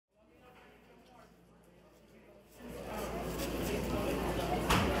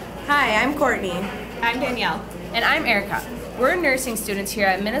Hi, I'm Courtney. I'm Danielle. And I'm Erica. We're nursing students here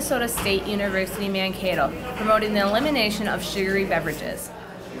at Minnesota State University Mankato, promoting the elimination of sugary beverages.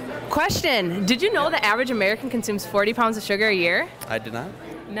 Question, did you know the average American consumes 40 pounds of sugar a year? I did not.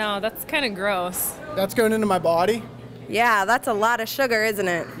 No, that's kind of gross. That's going into my body? Yeah, that's a lot of sugar, isn't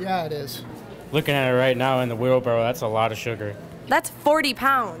it? Yeah, it is. Looking at it right now in the wheelbarrow, that's a lot of sugar. That's 40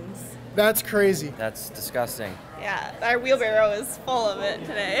 pounds. That's crazy. That's disgusting. Yeah, our wheelbarrow is full of it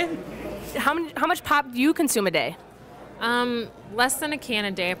today. How much pop do you consume a day? Less than a can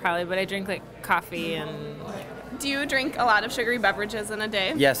a day probably, but I drink like coffee and... Do you drink a lot of sugary beverages in a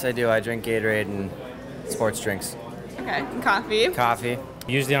day? Yes, I do. I drink Gatorade and sports drinks. Okay, and coffee? Coffee.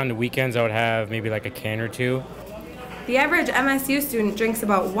 Usually on the weekends I would have maybe like a can or two. The average MSU student drinks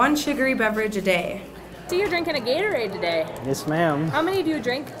about 1 sugary beverage a day. So you're drinking a Gatorade today. Yes, ma'am. How many do you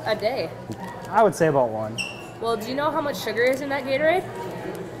drink a day? I would say about 1. Well, do you know how much sugar is in that Gatorade?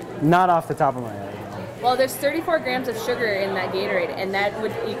 Not off the top of my head. Well, there's 34 grams of sugar in that Gatorade, and that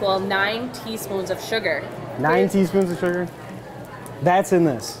would equal 9 teaspoons of sugar. 9 teaspoons of sugar? That's in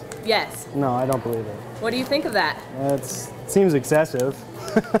this? Yes. No, I don't believe it. What do you think of that? It seems excessive.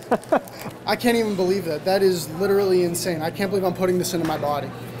 I can't even believe that. That is literally insane. I can't believe I'm putting this into my body.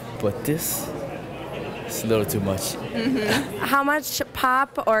 But this is a little too much. How much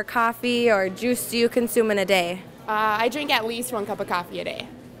pop or coffee or juice do you consume in a day? I drink at least 1 cup of coffee a day.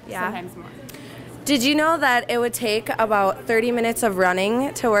 Yeah. Sometimes more. Did you know that it would take about 30 minutes of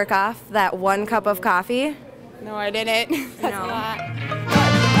running to work off that 1 cup of coffee? No, I didn't. That's No. a lot.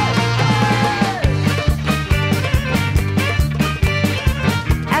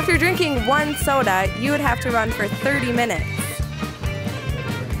 After drinking 1 soda, you would have to run for 30 minutes.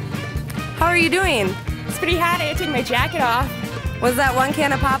 How are you doing? It's pretty hot. I had to take my jacket off. Was that 1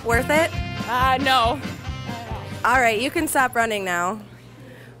 can of pop worth it? No. All right, you can stop running now.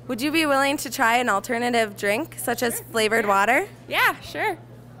 Would you be willing to try an alternative drink, such as flavored water? Yeah, sure.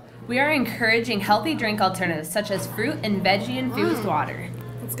 We are encouraging healthy drink alternatives, such as fruit and veggie-infused water.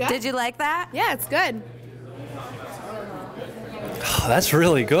 It's good. Did you like that? Yeah, it's good. Oh, that's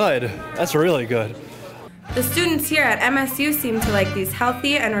really good. That's really good. The students here at MSU seem to like these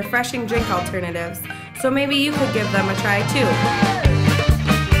healthy and refreshing drink alternatives, so maybe you could give them a try too.